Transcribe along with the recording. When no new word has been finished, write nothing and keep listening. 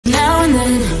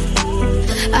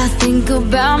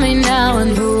about me now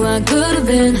and who I could have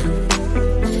been,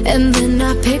 and then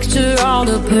I picture all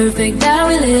the perfect that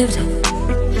we lived,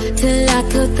 till I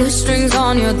cut the strings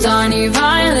on your tiny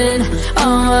violin.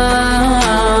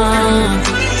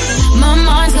 My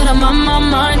mind's got my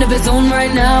mind of its own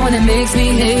right now, and it makes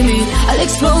me hate me. I'll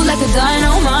explode like a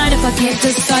dynamite if I can't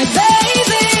decide,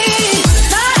 baby.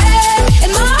 My head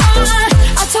and my heart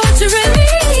are torturing me,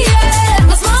 yeah.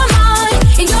 Lost my mind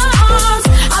in your arms,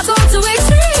 I go to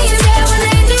extremes, yeah. When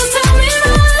angels tell me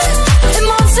run, and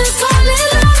monsters call it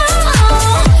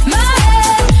love. My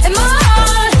head and my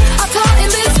heart are caught in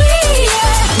between,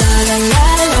 yeah. La la la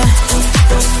la,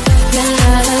 la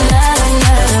la la la la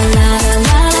la la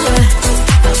la la.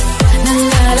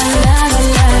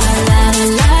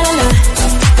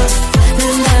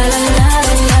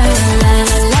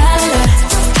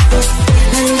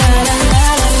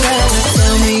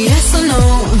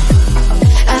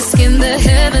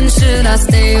 Should I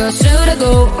stay or should I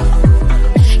go?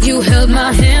 You held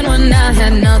my hand when I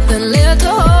had nothing left to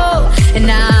hold, and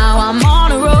now I'm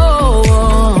on a roll.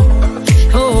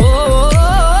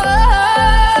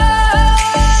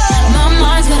 My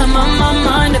mind's got my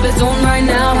mind of its own right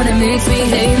now, and it makes me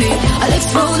hate me. I'll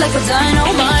explode like a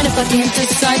dynamite if I can't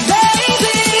decide,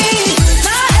 baby.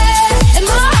 My head and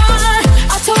my heart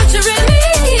are torturing me,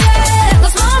 yeah.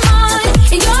 Lost my mind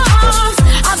in your arms,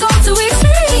 I go to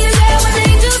extremes, yeah. When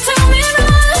angels tell me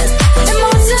run, and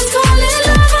monsters call it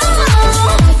love.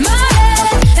 My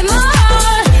head and my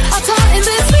heart are caught in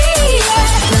between, yeah.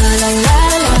 La la la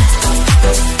la,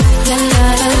 la la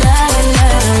la la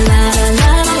la la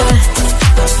la la.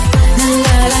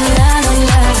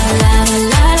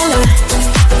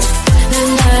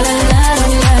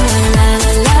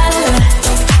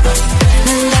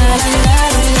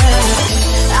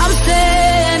 I'm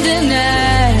standing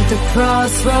at the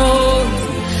crossroads.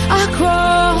 I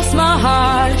cross my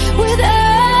heart with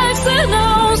X's and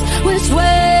O's. Which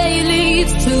way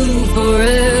leads to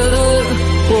forever?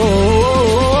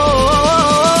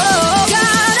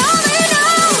 God only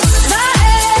knows. My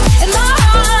head and my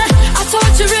heart are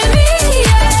torturing me,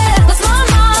 yeah. Lost my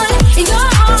mind in your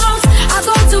arms, I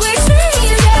go to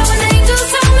extremes, yeah. When angels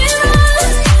tell me run,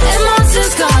 and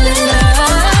monsters call it love.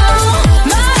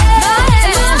 My head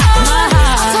and my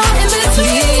heart are caught in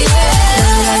between, yeah.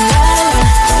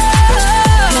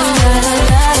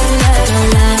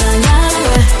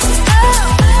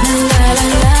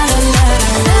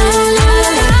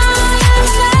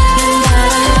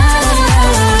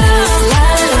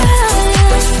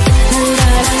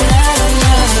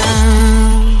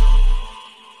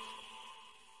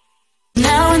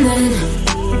 Now and then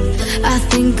I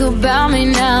think about me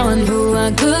now and who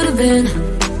I could have been,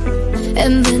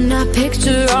 and then I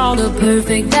picture all the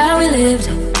perfect that we lived,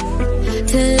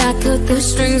 till I cut the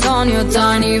strings on your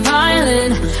tiny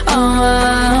violin.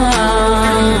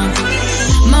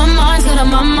 My mind's got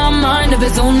my mind of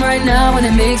its own right now, and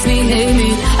it makes me hate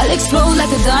me. I'll explode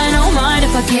like a dynamite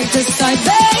if I can't decide,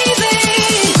 baby.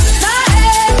 My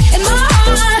head and my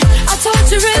heart are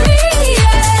torturing me,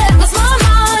 yeah. Lost my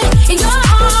mind in your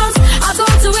arms, I go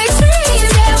to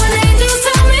extremes, yeah. When angels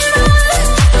tell me run,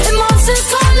 and monsters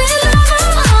call it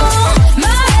love.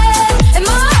 My head and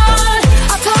my heart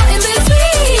are caught in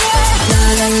between, yeah. La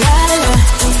la la la,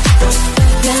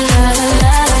 la la la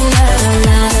la la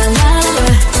la la la.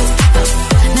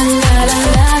 La la la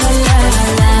la la la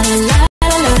la la la.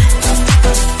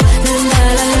 La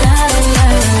la la la la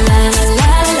la la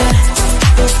la.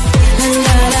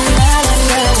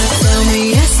 Tell me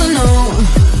yes or no,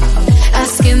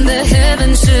 asking the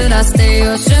heavens, should I stay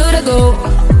or should I go?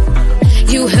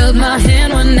 You held my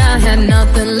hand when I had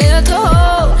nothing left to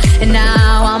hold, and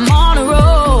now I'm on a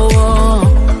roll.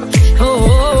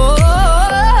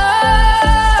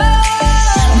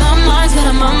 My mind's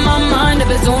got my mind of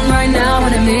its own right now,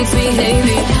 and it makes me hate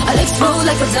me. I'll explode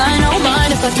like a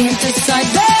dynamite if I can't decide,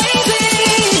 baby.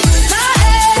 My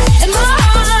head and my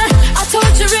heart are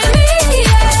torturing me,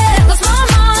 yeah. Lost my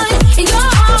mind in your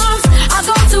arms, I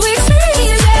go to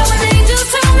extremes, yeah. When angels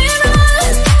tell me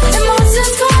run, and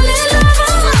monsters call it love.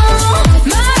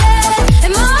 My head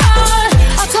and my heart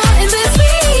are caught in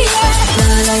between, yeah. La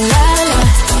la la la,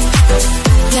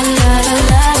 la la la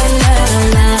la la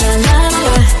la la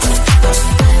la.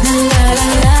 La la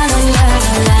la la la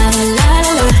la la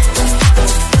la.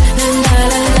 La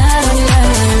la la la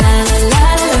la la la.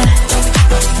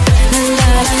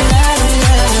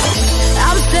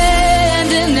 I'm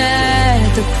standing at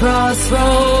the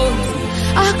crossroads.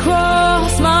 I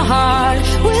cross my heart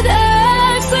with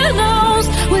X's and O's.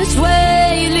 Which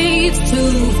way leads to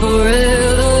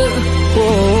forever?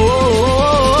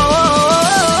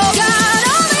 God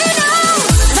only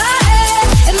knows. My head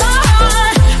and my heart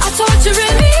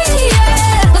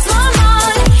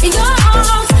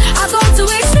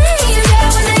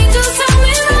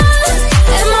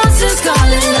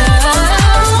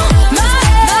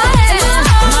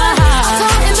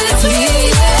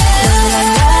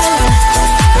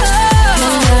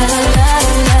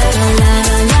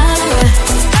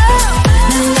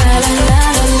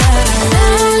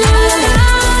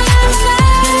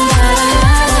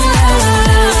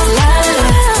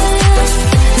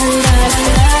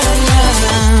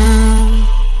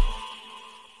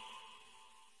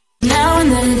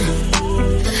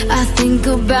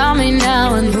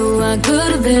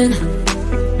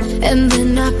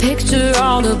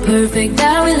all the perfect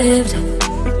that we lived,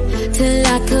 till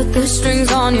I cut the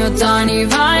strings on your tiny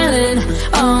violin.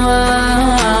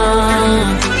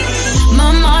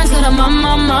 My mind's got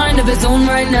my mind of its own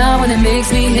right now, and it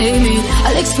makes me hate me.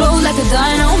 I'll explode like a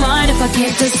dynamite if I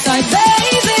can't decide,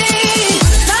 baby.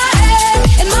 My head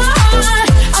and my heart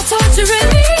are torturing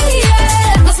me,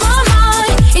 yeah. Lost my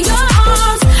mind in your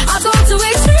arms, I go to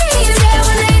extremes, yeah.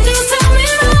 When angels tell me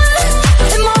run,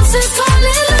 and monsters call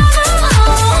it love.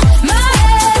 My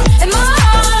head and my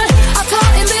heart are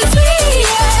caught in between,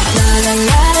 yeah. La la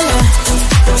la la,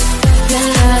 la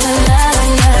la la la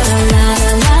la la la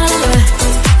la.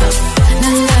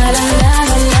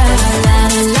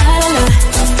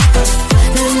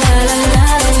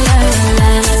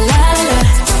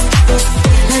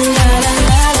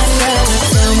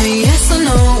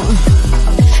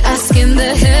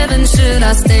 Should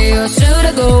I stay or should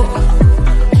I go?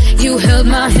 You held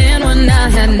my hand when I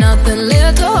had nothing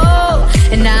left to hold,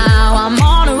 and now I'm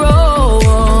on a roll.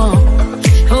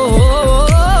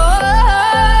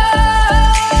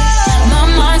 My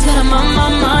mind's got my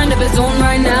mind of its own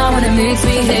right now, and it makes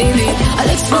me hate me. I'll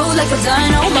explode like a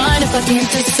dynamite if I can't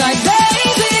decide,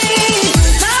 baby.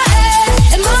 My head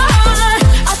and my heart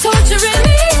are torturing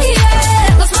me,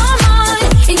 yeah. Lost my mind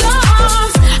in your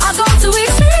arms, I go to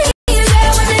extremes.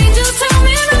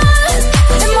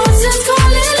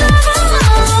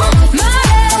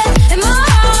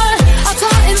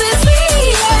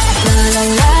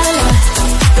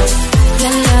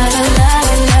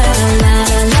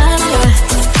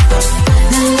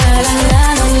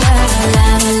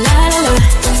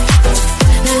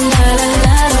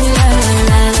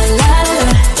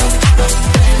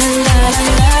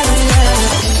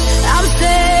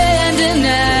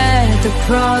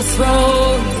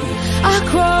 Crossroads, I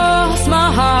cross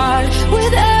my heart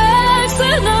with X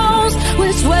and O's.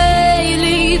 Which way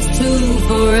leads to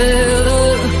forever?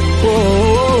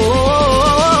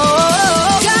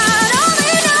 God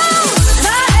only knows.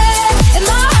 My head and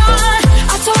my heart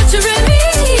are torturing me,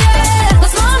 yeah.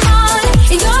 Lost my mind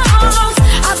in your arms,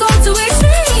 I go to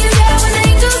extremes, yeah. When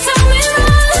angels tell me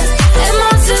run, and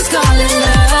monsters call it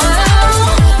love.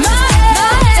 My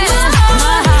head and my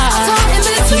heart are caught in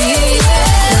between.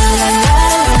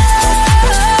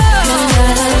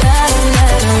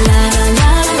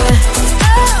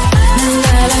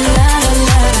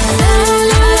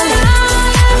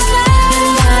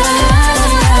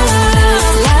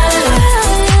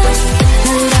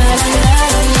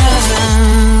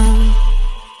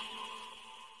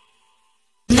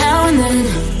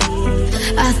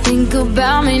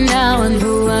 About me now and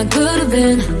who I could have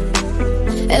been,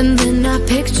 and then I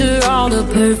picture all the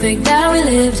perfect that we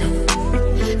lived,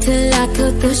 till I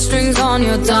cut the strings on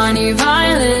your tiny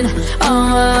violin.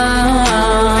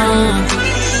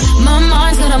 My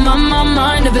mind's got my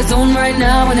mind of its own right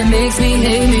now, and it makes me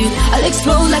hate me. I'll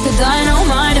explode like a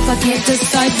dynamite if I can't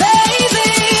decide, baby.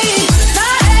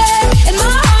 My head and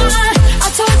my heart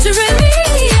are torturing me,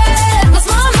 yeah. Lost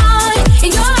my mind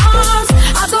in your arms,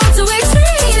 I go to extremes.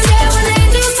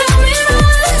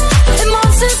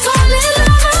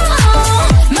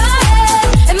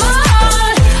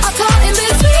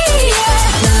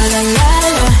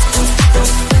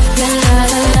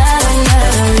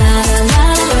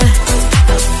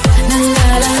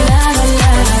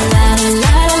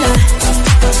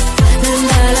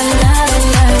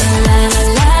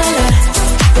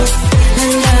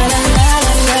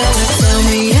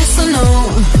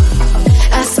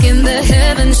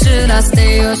 Should I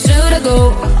stay or should I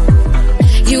go?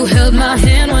 You held my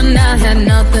hand when I had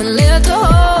nothing left to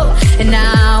hold, and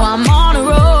now I'm on a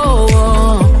roll.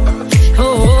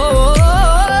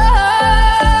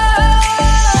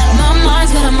 My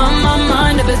mind's got my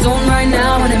mind of its own right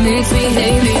now, and it makes me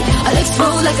hate me. I'll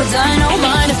explode like a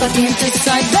dynamite if I can't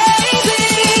decide, baby.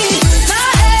 My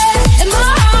head and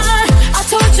my heart are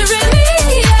torturing me,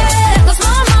 yeah. Lost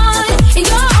my mind in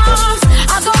your arms,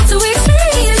 I go to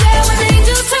extremes, yeah. When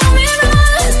angels tell me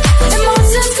run, and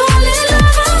monsters call it love.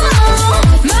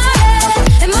 My head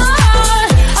and my heart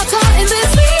are caught in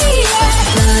between, yeah.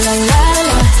 La la la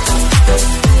la,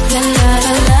 la la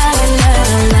la la la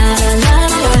la la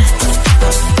la,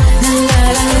 la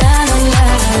la la la la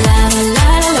la la la,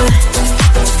 la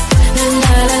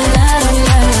la la la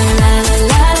la la la.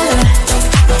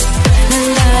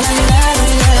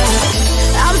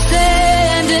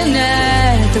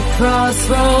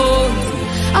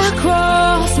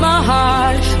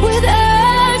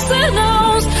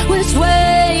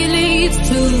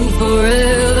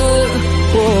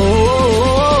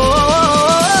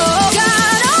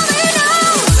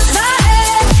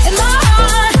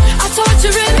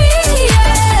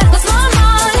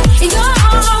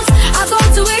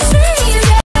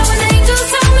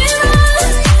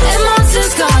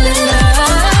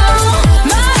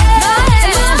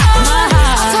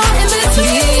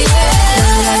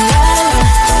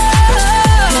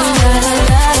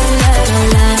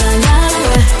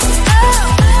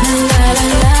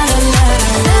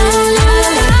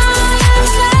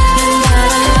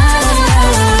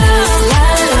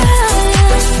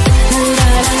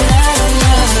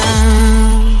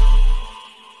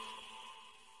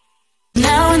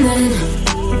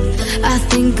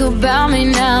 think about me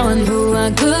now and who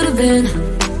I could have been,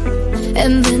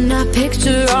 and then I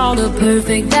picture all the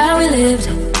perfect that we lived,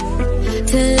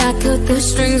 till I cut the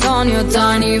strings on your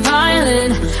tiny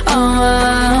violin.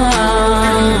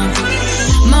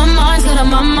 My mind's got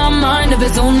my mind of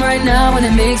its own right now, and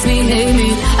it makes me hate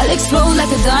me. I'll explode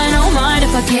like a dynamite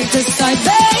if I can't decide,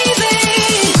 baby.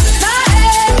 My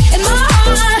head and my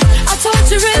heart are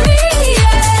torturing me,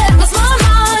 yeah. Lost my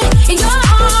mind in your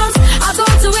arms, I go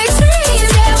to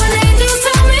extremes, yeah. When angels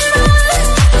tell me run,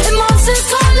 and monsters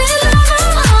call it love.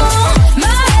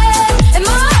 My head and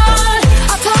my heart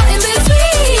are caught in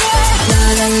between, yeah. La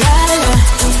la la la,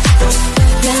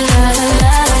 la la la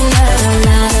la la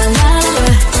la la la.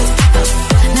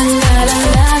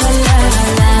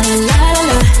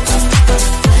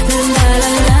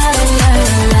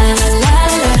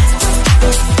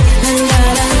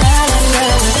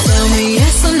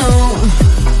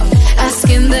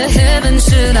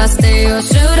 Should I stay or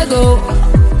should I go?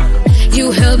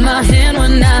 You held my hand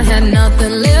when I had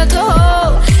nothing left to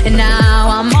hold, and now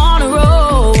I'm on a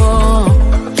roll.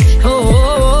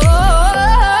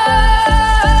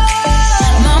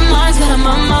 My mind's got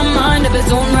my mind of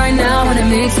its own right now, and it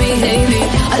makes me hate me.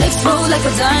 I'll explode like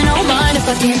a dynamite if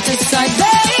I can't decide,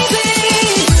 baby.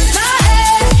 My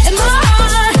head and my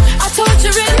heart are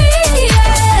torturing me,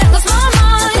 yeah. Lost my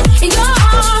mind in your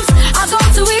arms, I go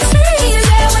to extremes,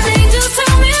 yeah. When angels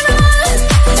tell me run,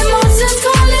 and monsters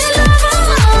call it love.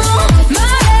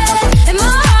 My head and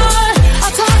my heart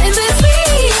are caught in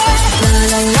between, yeah. La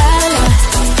la la la,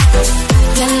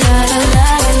 la la la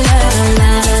la la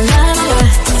la la la.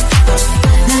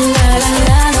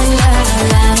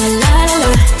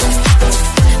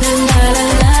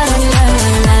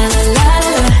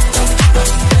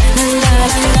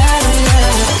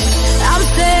 I'm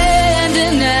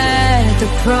standing at the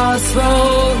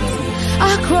crossroads.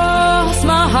 I cross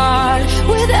my heart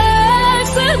with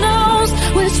X and O's.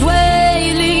 Which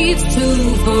way leads to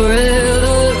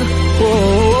forever?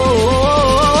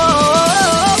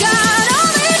 God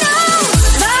only knows.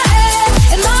 My head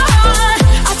and my heart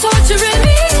are torturing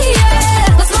me,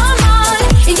 yeah. Lost my mind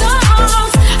in your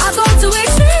arms, I go to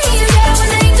extremes, yeah.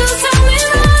 When angels tell me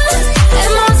run,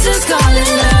 and monsters call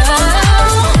it love.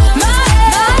 My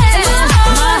head and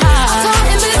my heart are caught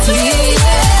in between,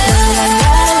 yeah. La la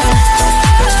la la,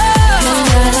 la la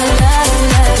la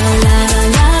la la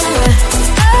la la.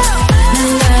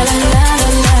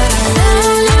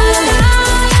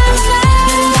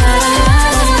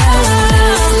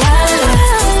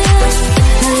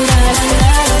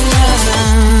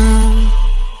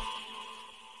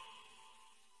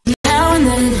 Now and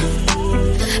then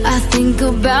I think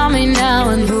about me now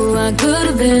and who I could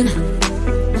have been,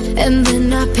 and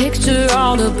then I picture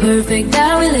all the perfect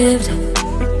that we lived,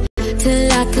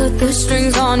 till I cut the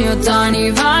strings on your tiny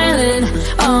violin.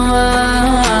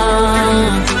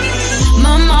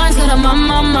 My mind's got my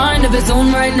mind of its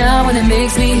own right now, and it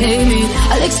makes me hate me.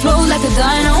 I'll explode like a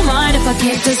dynamite if I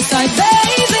can't decide,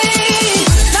 baby.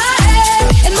 My head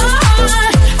and my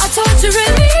heart are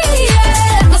torturing me,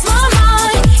 yeah. Lost my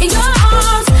mind in your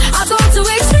arms, I go to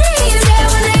extremes, yeah.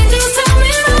 When angels tell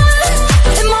me run,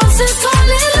 and monsters call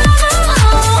it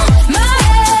love. My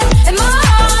head and my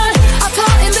heart are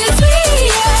caught in between,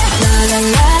 yeah. La la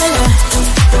la la,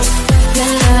 la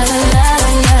la la la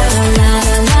la la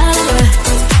la la.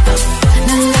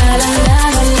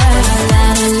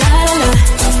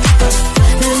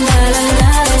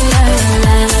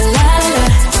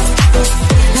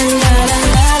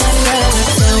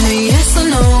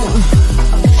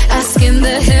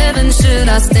 Should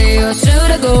I stay or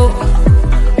should I go?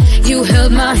 You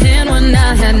held my hand when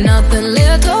I had nothing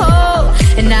left to hold,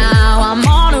 and now I'm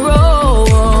on a roll.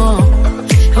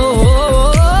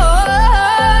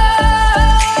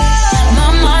 My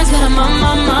mind's got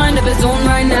my mind of its own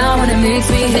right now, and it makes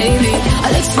me hate me.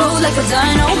 I'll explode like a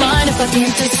dynamite if I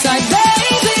can't decide,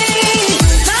 baby.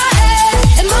 My head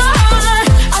and my heart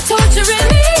are torturing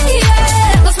me,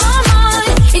 yeah. Lost my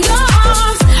mind in your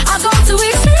arms, I go to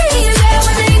extremes, yeah.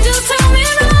 When angels tell me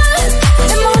run,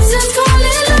 and monsters call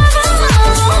it love.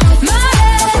 My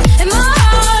head and my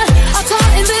heart are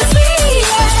caught in between,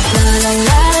 yeah. La la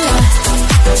la la,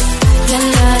 la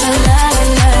la la la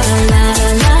la la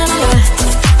la la.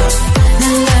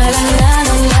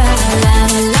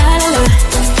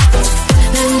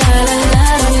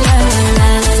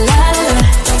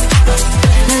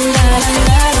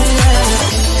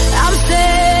 I'm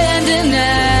standing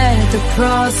at the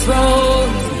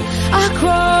crossroads. I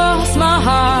cross my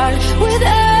heart with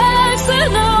X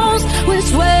and O's.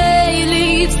 Which way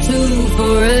leads to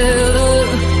forever?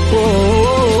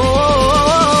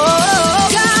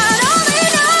 God only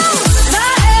knows.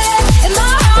 My head and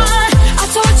my heart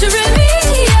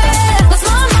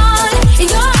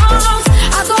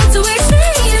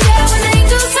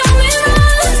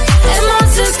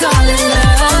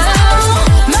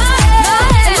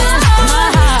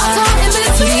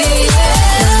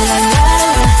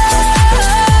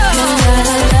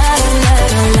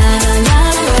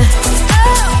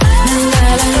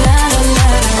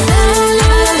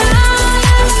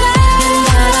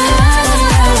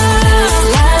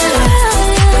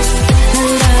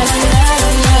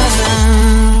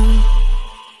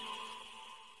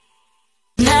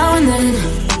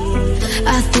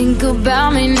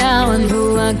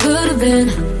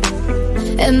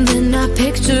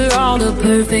all the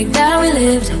perfect that we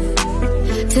lived,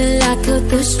 till I cut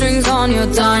the strings on your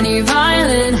tiny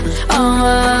violin.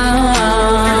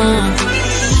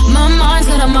 My mind's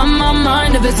got my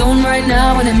mind of its own right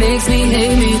now, and it makes me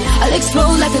hate me. I'll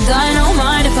explode like a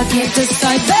dynamite if I can't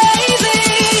decide, baby.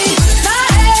 My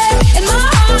head and my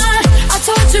heart are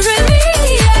torturing me,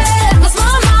 yeah. Lost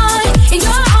my mind in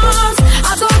your arms,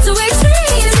 I go to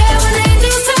extremes, yeah. When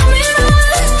angels tell me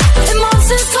run,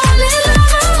 emotions call it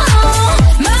love.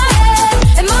 My head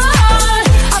and my heart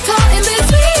are caught in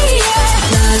between,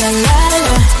 yeah. La la la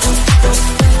la,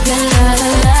 la la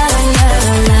la la la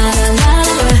la la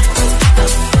la.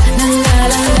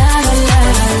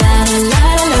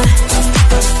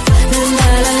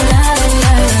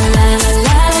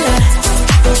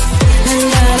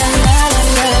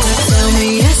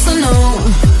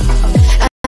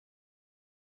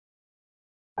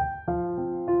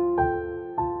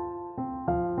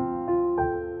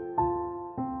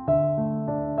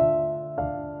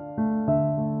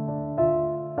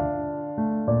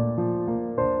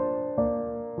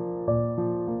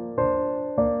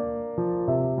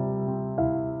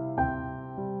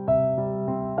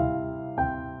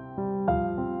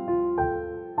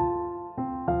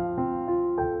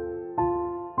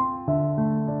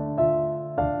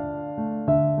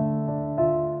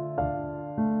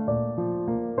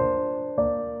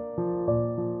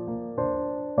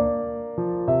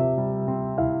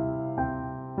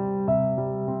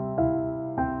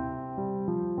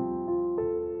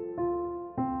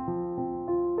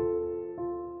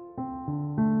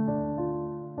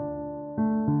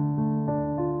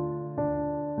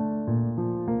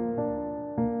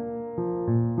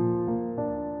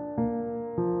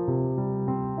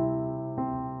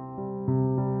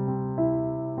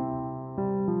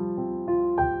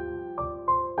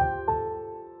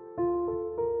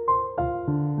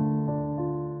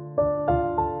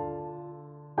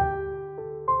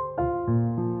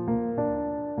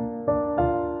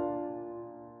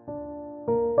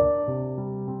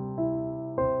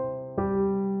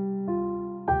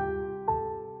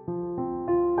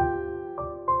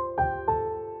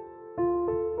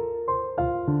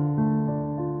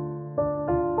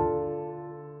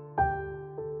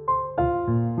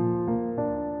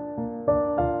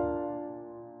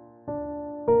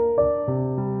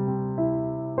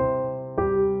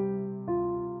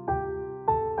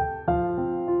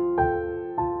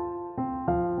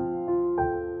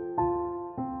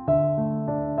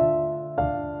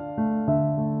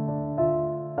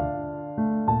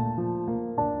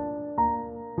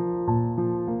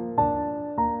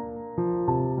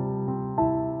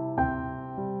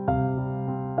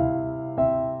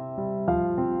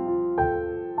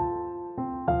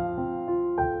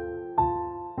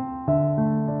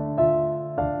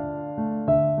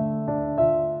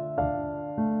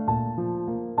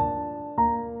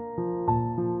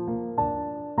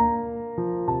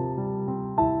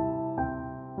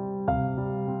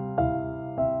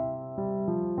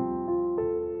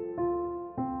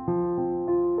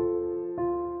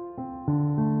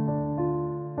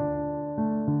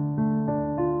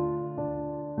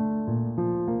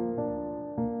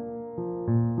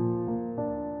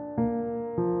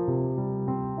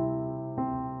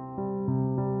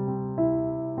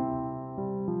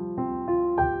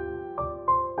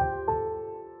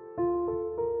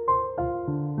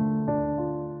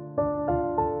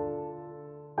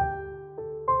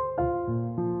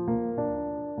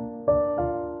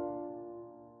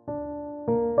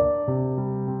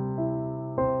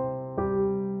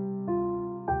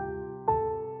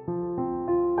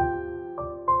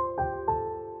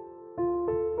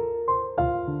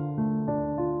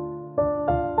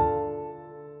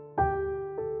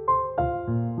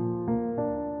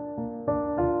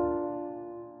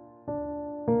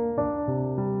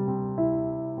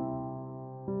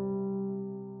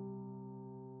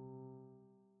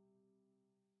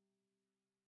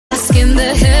 In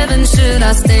the heavens, should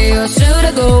I stay or should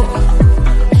I go?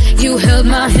 You held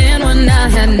my hand when I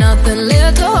had nothing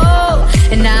left to hold,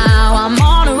 and now I'm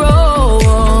on a roll.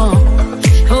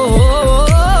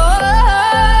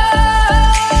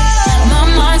 My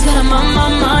mind's got my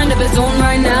mind of its own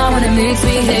right now, and it makes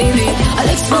me hate me. I'll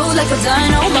explode like a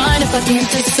dynamite if I can't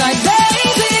decide,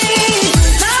 baby.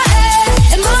 My head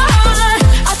and my heart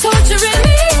are torturing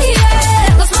me,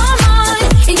 yeah. Lost my mind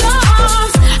in your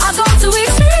arms, I go to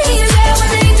extremes.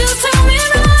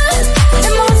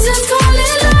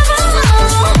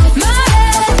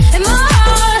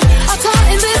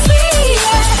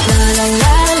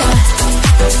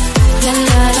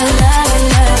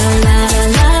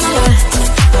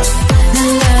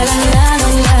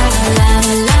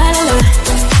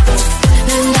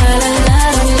 La la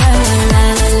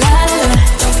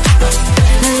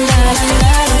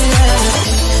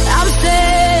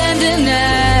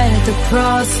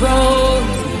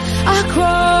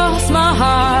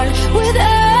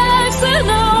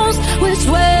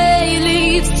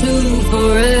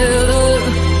forever.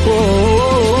 Whoa.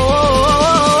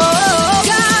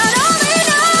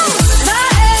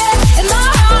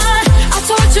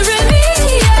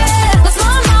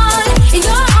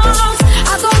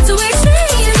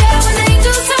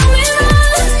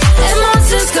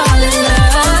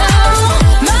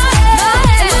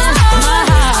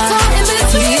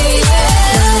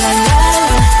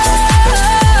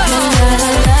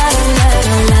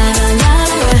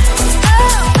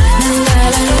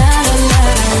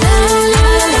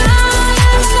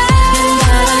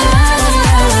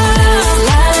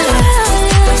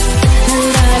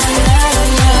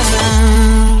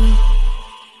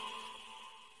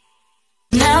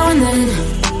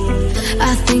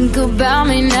 About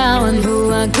me now and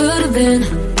who I could have been,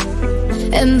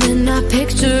 and then I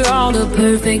picture all the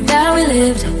perfect that we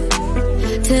lived,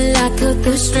 till I cut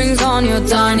the strings on your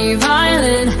tiny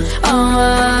violin.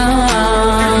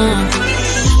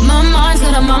 My mind's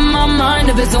got my mind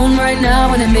of its own right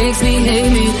now, and it makes me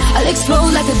hate me. I'll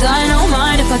explode like a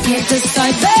dynamite if I can't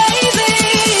decide, baby.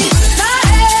 My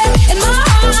head and my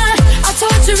heart are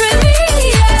torturing me,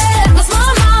 yeah. Lost my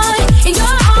mind in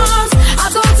your arms, I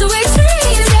go to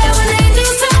extremes, yeah. When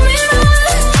angels tell me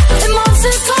run, and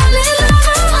monsters call it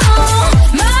love.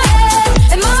 My head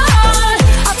and my heart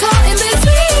are caught in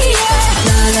between, yeah.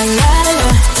 La la la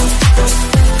la,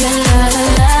 la la la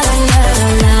la la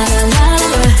la la la,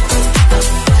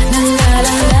 la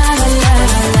la la la la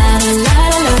la la la,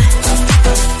 la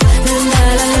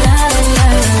la la la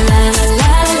la la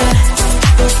la.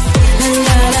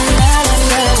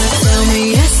 Tell me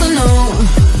yes or no,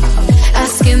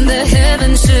 asking the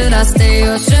heavens, should I stay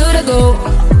or should I go?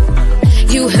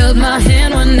 You held my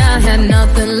hand when I had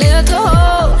nothing left to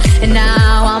hold, and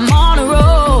now I'm on a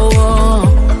roll.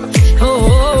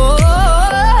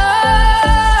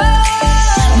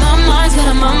 My mind's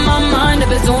got my mind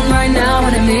of its own right now,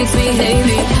 and it makes me hate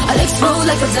me. I'll explode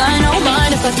like a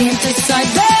dynamite if I can't decide,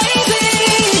 baby.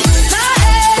 My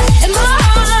head and my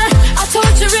heart are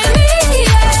torturing me,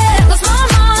 yeah. Lost my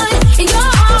mind in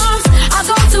your arms, I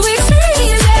go to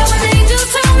extremes, yeah. When angels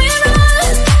tell me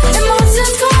run, and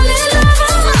monsters call it love.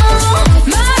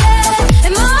 My head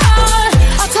and my heart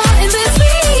are caught in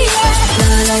between, yeah. La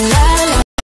la la la.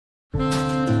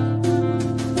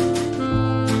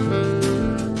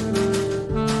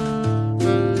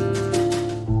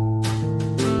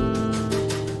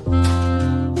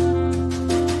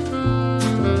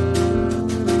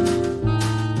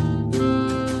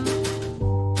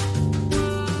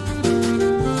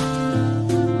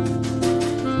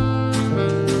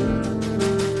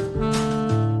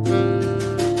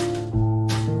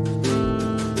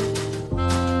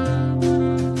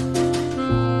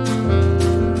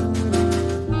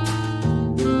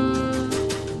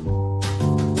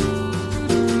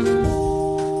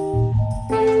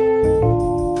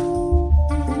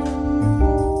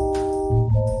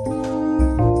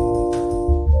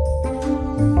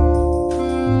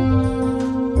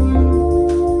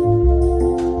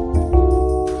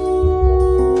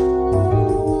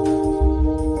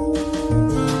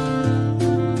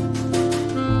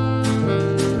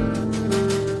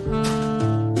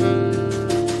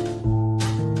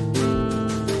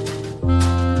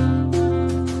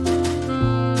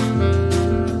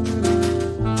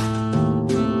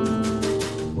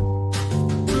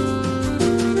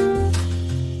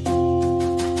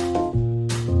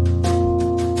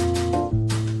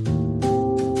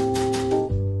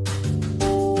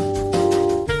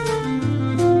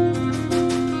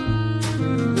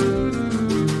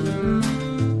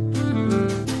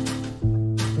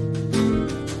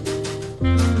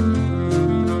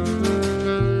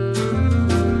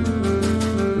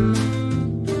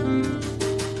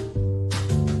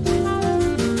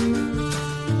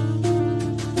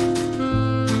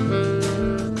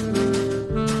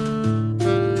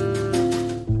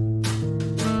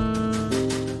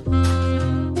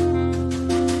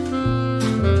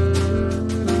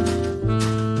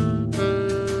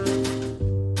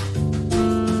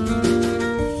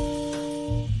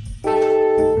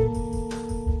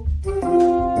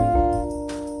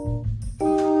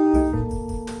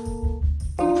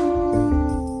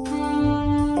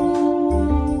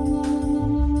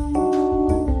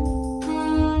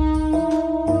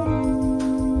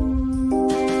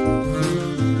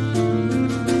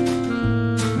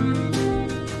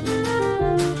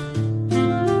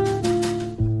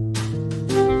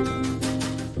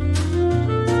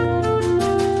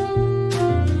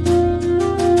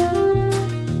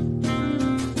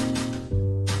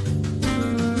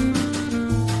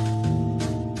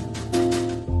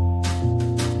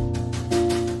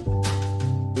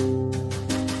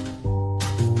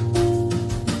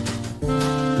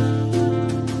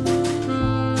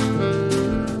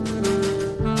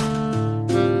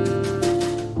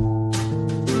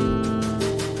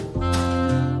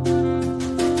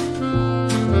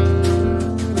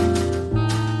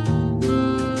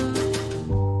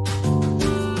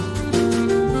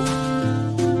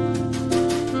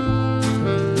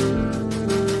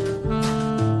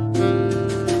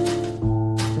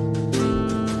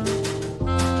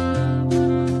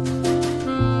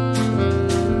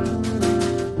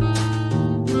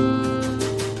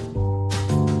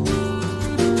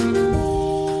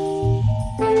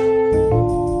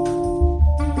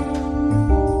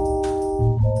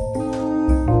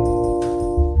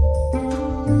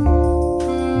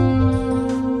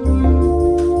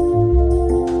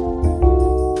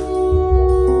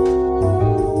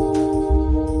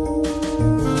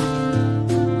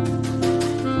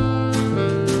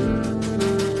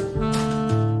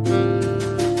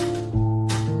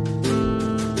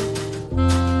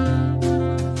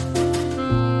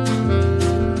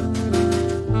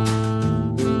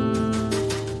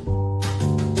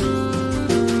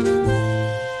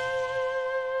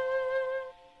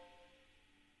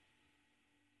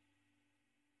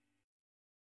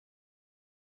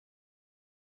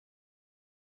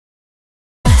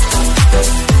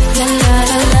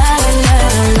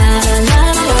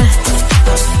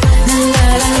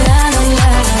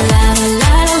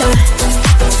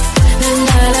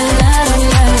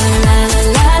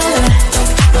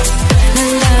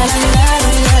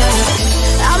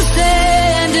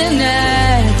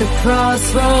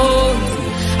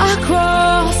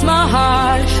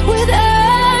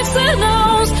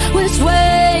 which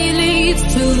way leads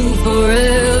to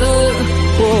forever.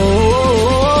 Whoa.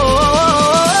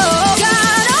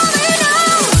 God only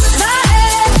knows my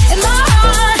head and my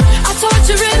heart are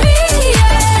torturing me,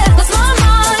 yeah. Lost my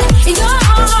mind in your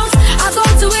arms, I go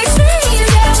to extremes,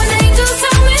 yeah. When angels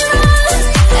tell me run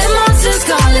and monsters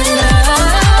calling out,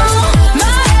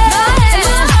 my head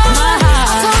and my heart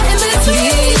are caught in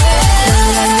between,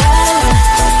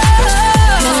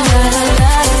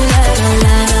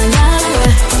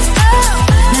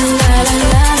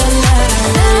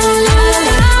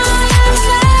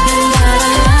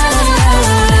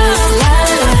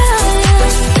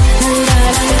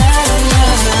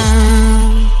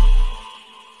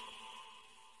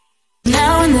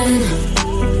 now and then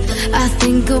I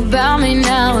think about me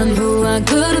now and who I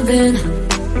could have been,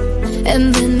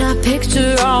 and then I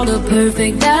picture all the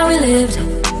perfect that we lived,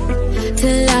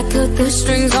 till I cut the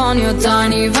strings on your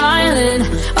tiny violin.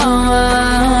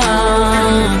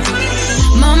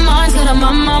 My mind's got a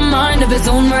mind of its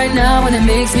own right now, and it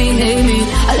makes me hate me.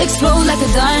 I'll explode like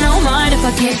a dynamite if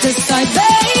I can't decide,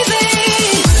 baby.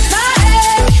 My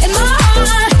head and my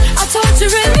heart are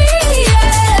torturing me,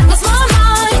 yeah. Lost my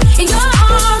mind in your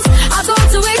arms, I go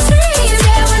to extremes,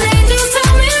 yeah. When angels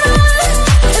tell me run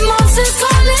and monsters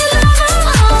calling out,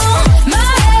 my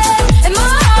head and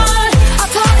my heart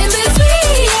are caught in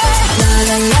between, yeah. La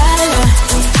la la la,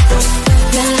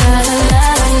 la la la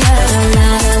la la la la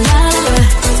la la,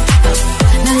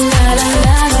 la la la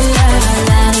la la la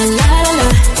la la la, la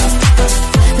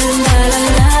la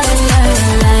la la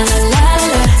la la la.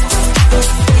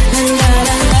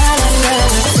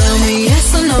 Tell me yes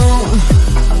or no,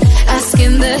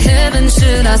 asking the heavens,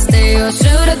 should I stay or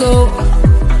should I go?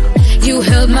 You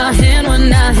held my hand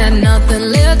when I had nothing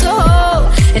left to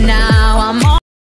hold, and now I'm